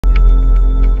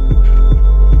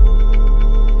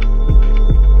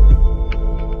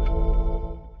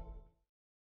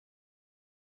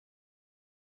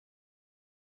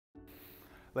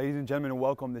Ladies and gentlemen,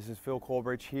 welcome. This is Phil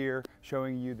Colbridge here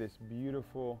showing you this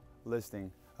beautiful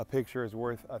listing. A picture is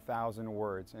worth 1,000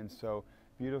 words. And so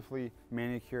beautifully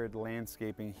manicured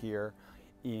landscaping here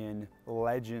in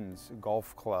Legends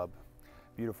Golf Club.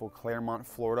 Beautiful Clermont,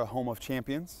 Florida, home of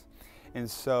champions.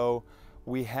 And so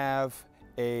we have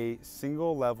a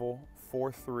single level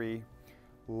 4-3,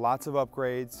 lots of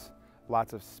upgrades,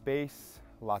 lots of space,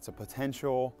 lots of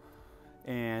potential,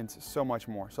 and so much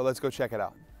more. So let's go check it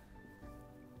out.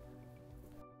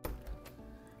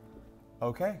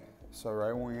 Okay, so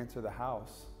right when we enter the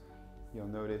house, you'll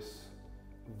notice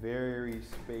very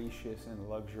spacious and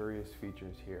luxurious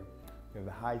features here. We have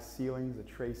the high ceilings, the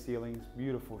tray ceilings,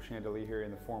 beautiful chandelier here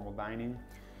in the formal dining.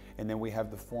 And then we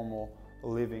have the formal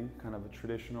living, kind of a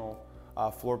traditional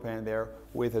floor plan there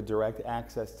with a direct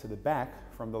access to the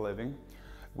back from the living.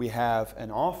 We have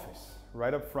an office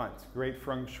right up front, great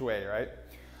feng shui, right?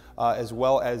 As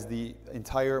well as the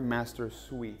entire master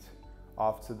suite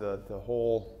off to the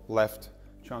whole left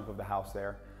chunk of the house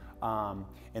there.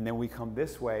 And then we come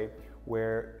this way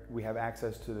where we have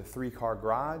access to the 3-car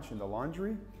garage and the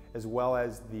laundry, as well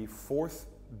as the 4th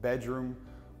bedroom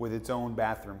with its own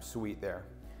bathroom suite there.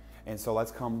 And so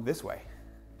let's come this way.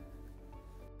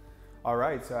 All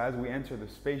right, so as we enter the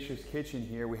spacious kitchen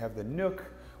here, we have the NOOK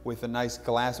with a nice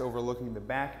glass overlooking the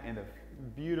back and a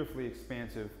beautifully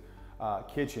expansive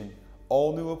kitchen.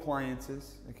 All new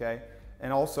appliances, okay?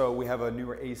 And also we have a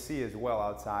newer AC as well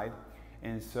outside.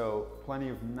 And so plenty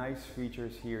of nice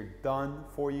features here done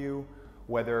for you,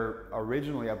 whether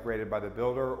originally upgraded by the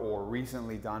builder or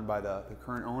recently done by the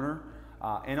current owner.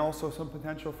 And also some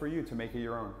potential for you to make it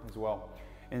your own as well.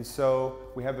 And so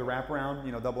we have the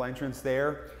wraparound, double entrance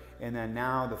there. And then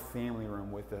now the family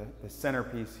room with the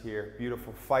centerpiece here,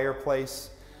 beautiful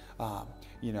fireplace,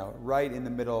 right in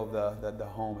the middle of the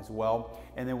home as well.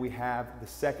 And then we have the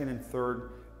 2nd and 3rd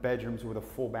bedrooms with a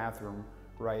full bathroom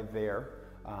right there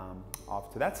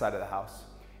off to that side of the house.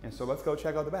 And so let's go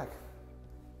check out the back.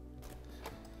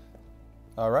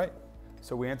 All right,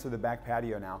 so we enter the back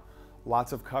patio now.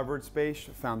 Lots of covered space,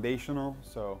 foundational,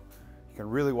 so you can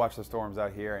really watch the storms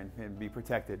out here and be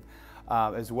protected.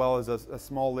 As well as a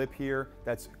small lip here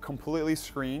that's completely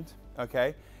screened,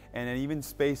 okay? And an even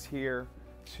space here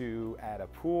to add a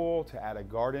pool, to add a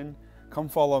garden. Come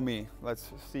follow me. Let's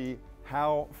see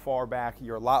how far back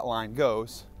your lot line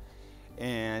goes.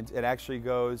 And it actually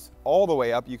goes all the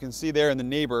way up. You can see there in the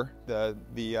neighbor,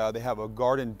 they have a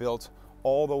garden built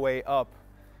all the way up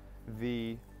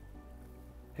the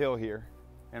hill here.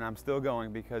 And I'm still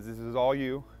going because this is all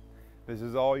you. This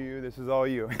is all you, this is all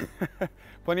you.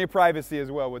 Plenty of privacy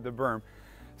as well with the berm.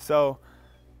 So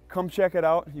come check it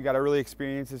out. You got to really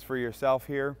experience this for yourself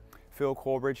here. Phil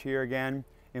Colbridge here again.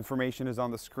 Information is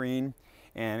on the screen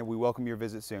and we welcome your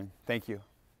visit soon. Thank you.